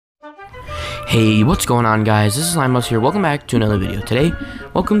Hey, what's going on, guys? This is Limeus here. Welcome back to another video. Today,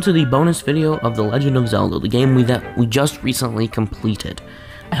 welcome to the bonus video of The Legend of Zelda, the game that we just recently completed.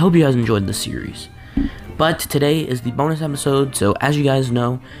 I hope you guys enjoyed the series. But today is the bonus episode, so as you guys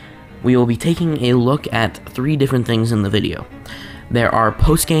know, we will be taking a look at 3 different things in the video. There are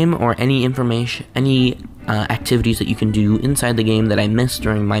post-game or any information, activities that you can do inside the game that I missed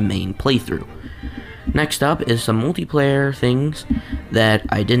during my main playthrough. Next up is some multiplayer things that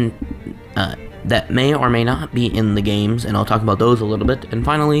I didn't, that may or may not be in the games, and I'll talk about those a little bit. And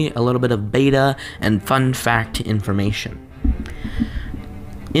finally, a little bit of beta and fun fact information.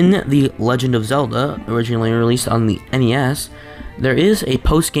 In The Legend of Zelda, originally released on the NES, there is a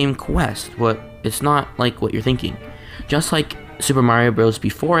post-game quest, but it's not like what you're thinking. Just like Super Mario Bros.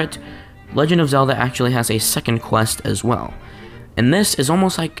 Before it, Legend of Zelda actually has a second quest as well. And this is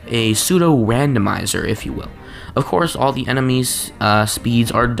almost like a pseudo-randomizer, if you will. Of course, all the enemies' speeds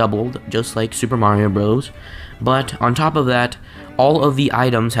are doubled, just like Super Mario Bros. But on top of that, all of the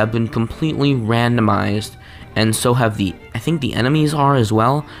items have been completely randomized, and so have I think the enemies are as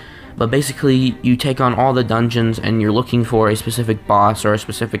well. But basically, you take on all the dungeons and you're looking for a specific boss or a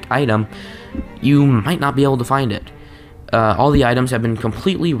specific item, you might not be able to find it. All the items have been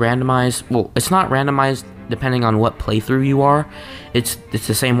completely randomized. Well, it's not randomized depending on what playthrough you are. It's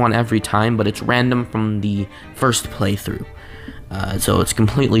the same one every time, but it's random from the first playthrough. So it's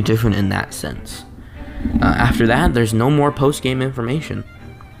completely different in that sense. After that, there's no more post-game information.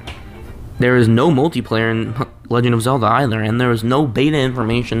 There is no multiplayer in Legend of Zelda either, and there is no beta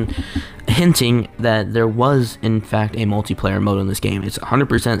information hinting that there was, in fact, a multiplayer mode in this game. It's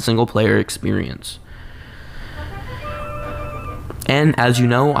 100% single-player experience. And as you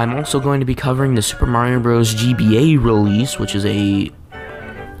know, I'm also going to be covering the Super Mario Bros. GBA release, which is a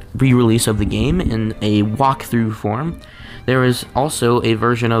re-release of the game in a walkthrough form. There is also a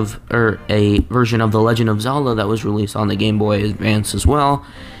version of The Legend of Zelda that was released on the Game Boy Advance as well,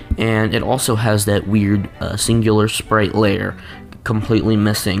 and it also has that weird singular sprite layer completely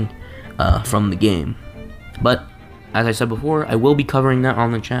missing from the game. But as I said before, I will be covering that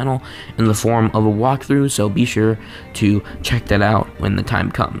on the channel in the form of a walkthrough, so be sure to check that out when the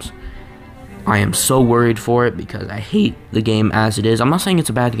time comes. I am so worried for it because I hate the game as it is. I'm not saying it's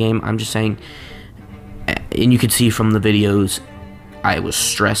a bad game, I'm just saying, and you can see from the videos, I was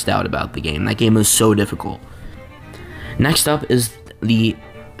stressed out about the game. That game was so difficult. Next up is the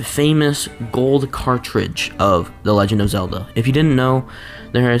famous gold cartridge of The Legend of Zelda. If you didn't know,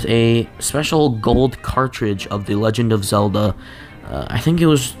 there is a special gold cartridge of The Legend of Zelda. I think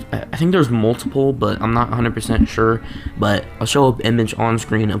there's multiple, but I'm not 100% sure, but I'll show an image on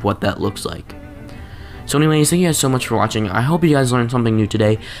screen of what that looks like. So anyways, thank you guys so much for watching. I hope you guys learned something new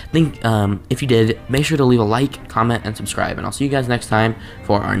today. If you did, make sure to leave a like, comment, and subscribe, and I'll see you guys next time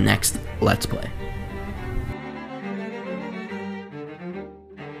for our next Let's Play.